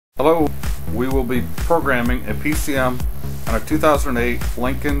Hello, we will be programming a PCM on a 2008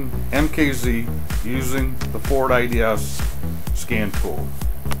 Lincoln MKZ using the Ford IDS scan tool.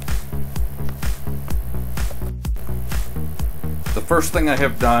 The first thing I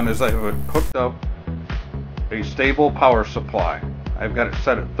have done is I have hooked up a stable power supply. I've got it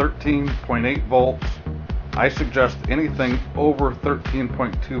set at 13.8 volts. I suggest anything over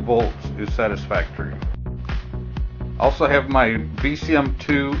 13.2 volts is satisfactory. Also have my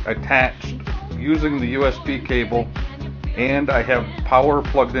VCM2 attached using the USB cable, and I have power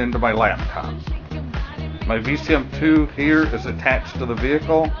plugged into my laptop. My VCM2 here is attached to the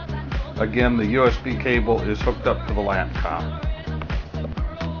vehicle. Again, the USB cable is hooked up to the laptop.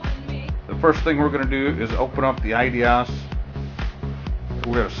 The first thing we're going to do is open up the IDS.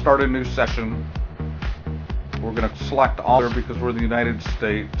 We're going to start a new session. We're going to select all because we're in the United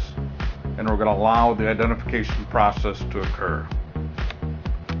States, and we're going to allow the identification process to occur.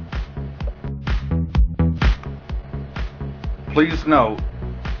 Please note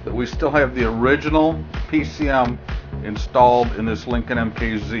that we still have the original PCM installed in this Lincoln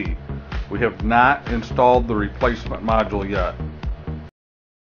MKZ. We have not installed the replacement module yet.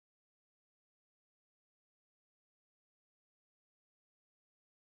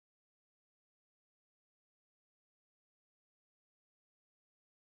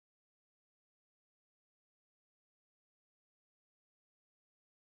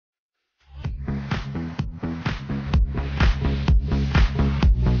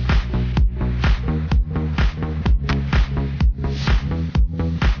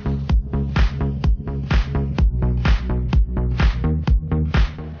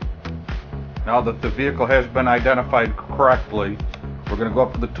 Now that the vehicle has been identified correctly, we're going to go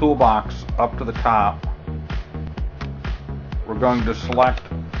up to the toolbox, up to the top. We're going to select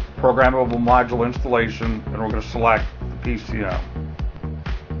Programmable Module Installation, and we're going to select the PCM.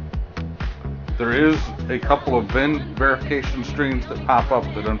 There is a couple of VIN verification screens that pop up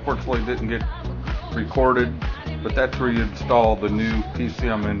that unfortunately didn't get recorded, but that's where you install the new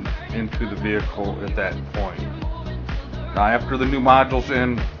PCM into the vehicle at that point. Now after the new module's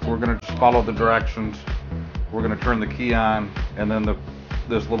in, we're going to just follow the directions. We're going to turn the key on, and then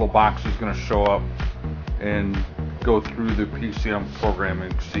this little box is going to show up and go through the PCM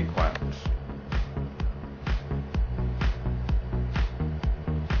programming sequence.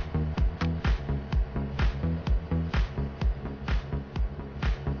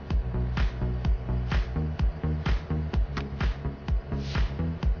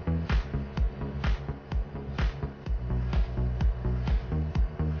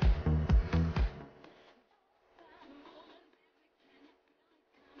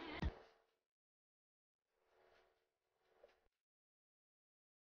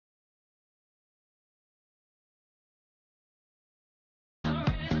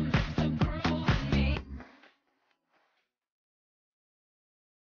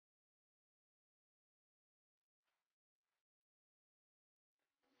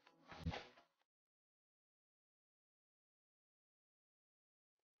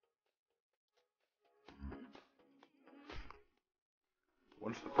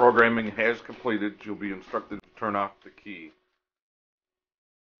 Once the programming has completed, you'll be instructed to turn off the key.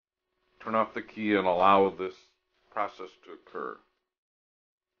 Turn off the key and allow this process to occur.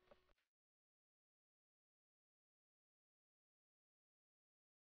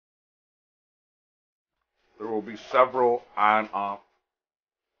 There will be several on-off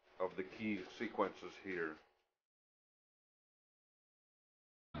of the key sequences here.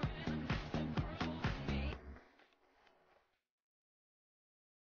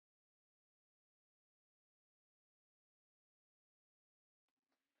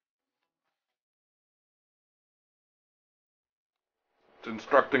 It's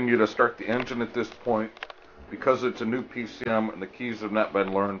instructing you to start the engine at this point. Because it's a new PCM and the keys have not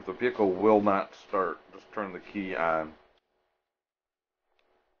been learned, the vehicle will not start. Just turn the key on.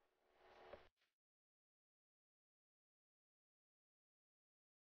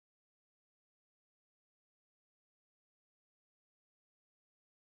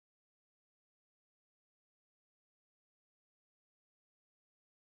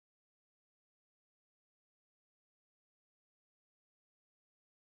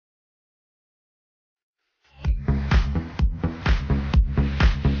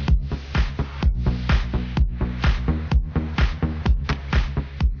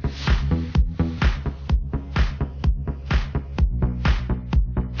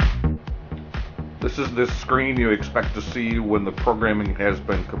 This is the screen you expect to see when the programming has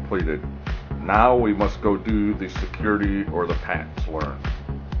been completed. Now we must go do the security or the paths learned.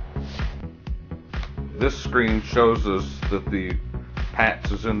 This screen shows us that the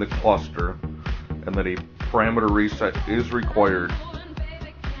PATS is in the cluster and that a parameter reset is required.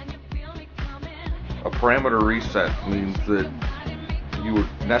 A parameter reset means that you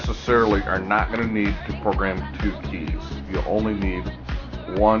necessarily are not going to need to program 2 keys. You only need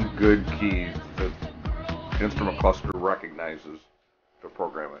one good key that the instrument cluster recognizes to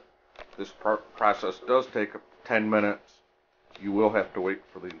program it. This process does take 10 minutes. You will have to wait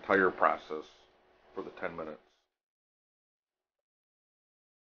for the entire process for the 10 minutes.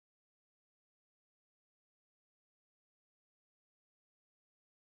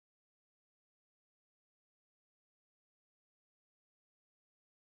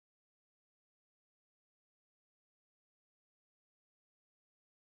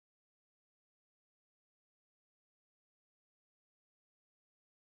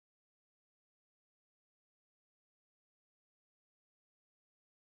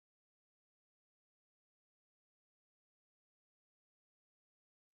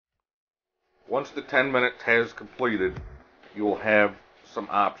 Once the 10 minutes has completed, you will have some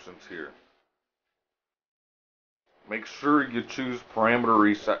options here. Make sure you choose parameter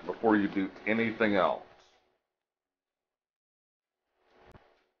reset before you do anything else.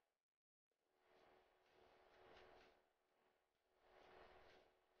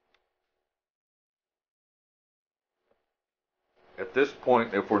 At this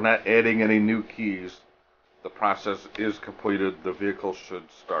point, if we're not adding any new keys, the process is completed. The vehicle should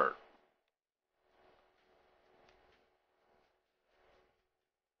start.